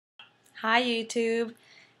Hi YouTube.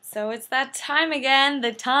 So it's that time again,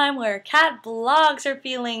 the time where Kat blogs her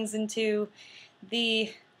feelings into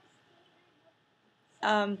the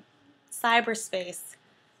cyberspace.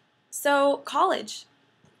 So college.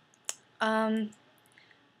 It's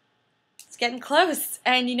getting close,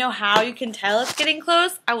 and you know how you can tell it's getting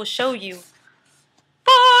close? I will show you.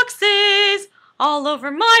 Boxes all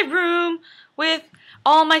over my room with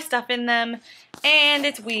all my stuff in them, and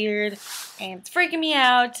it's weird, and it's freaking me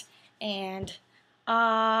out, and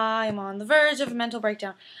I'm on the verge of a mental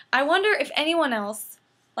breakdown. I wonder if anyone else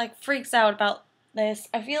freaks out about this.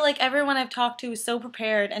 I feel like everyone I've talked to is so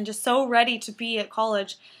prepared and just so ready to be at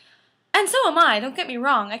college. And so am I, don't get me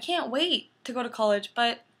wrong. I can't wait to go to college,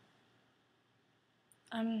 but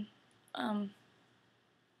I'm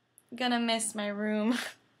gonna miss my room.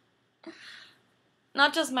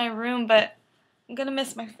 Not just my room, but I'm gonna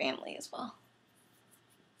miss my family as well.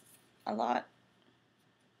 A lot.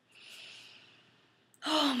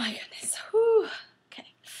 Oh my goodness. Whew. Okay.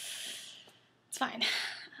 It's fine.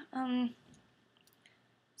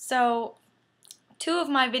 So 2 of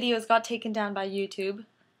my videos got taken down by YouTube.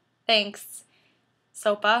 Thanks,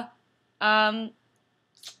 SOPA.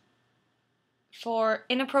 For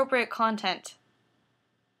inappropriate content.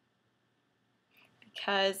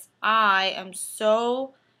 Because I am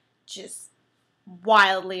so just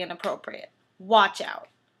wildly inappropriate. Watch out.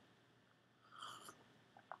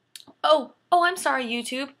 Oh, I'm sorry,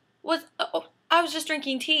 YouTube. I was just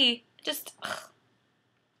drinking tea. It's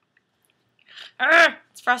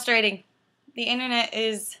frustrating. The internet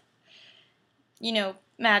is,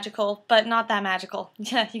 magical, but not that magical.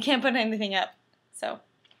 Yeah, you can't put anything up. So,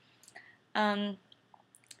 I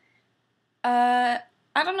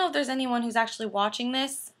don't know if there's anyone who's actually watching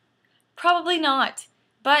this. Probably not.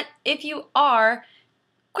 But if you are,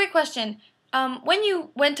 quick question. When you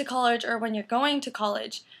went to college or when you're going to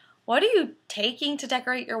college, what are you taking to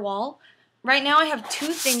decorate your wall? Right now I have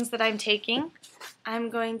 2 things that I'm taking.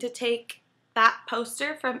 I'm going to take that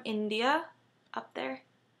poster from India up there.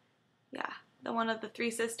 Yeah, the one of the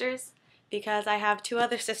 3 sisters, because I have 2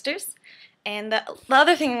 other sisters. And the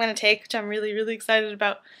other thing I'm going to take, which I'm really, really excited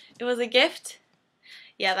about, it was a gift.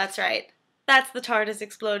 Yeah, that's right. That's the TARDIS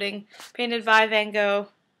exploding, painted by Van Gogh.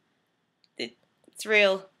 It's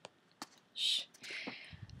real. Shh.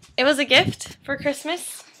 It was a gift for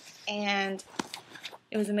Christmas, and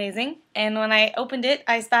it was amazing. And when I opened it,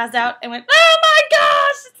 I spazzed out and went, "Oh my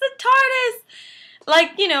gosh, it's the TARDIS!"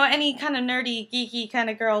 Like, any kind of nerdy, geeky kind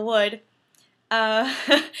of girl would.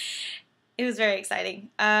 It was very exciting.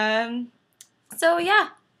 So yeah,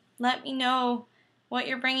 let me know what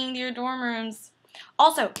you're bringing to your dorm rooms.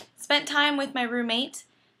 Also, spent time with my roommate,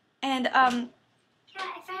 and Yeah,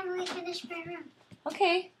 I finally finished my room.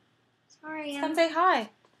 Okay. Sorry. Come say hi.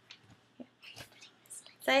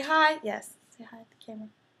 Say hi. Yes, say hi to the camera.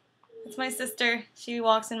 It's my sister. She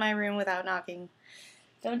walks in my room without knocking.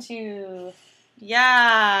 Don't you?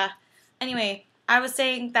 Yeah. Anyway, I was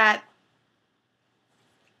saying that.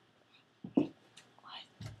 What?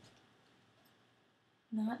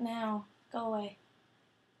 Not now. Go away.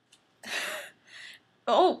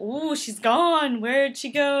 Oh, she's gone. Where'd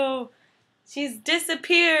she go? She's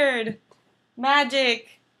disappeared.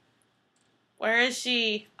 Magic. Where is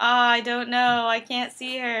she? I don't know. I can't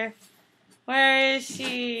see her. Where is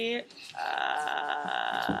she?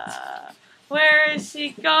 Where is she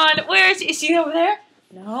gone? Where is she? Is she over there?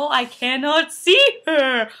 No, I cannot see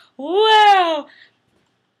her. Wow.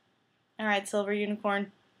 Alright, Silver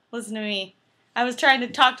Unicorn. Listen to me. I was trying to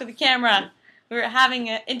talk to the camera. We were having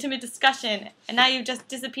an intimate discussion, and now you've just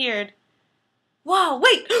disappeared. Wow,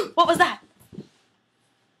 wait! What was that?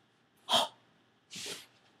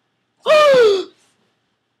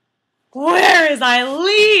 Where is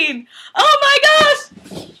Eileen? Oh my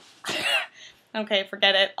gosh! Okay,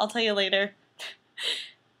 forget it. I'll tell you later.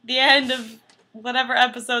 The end of whatever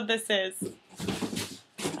episode this is.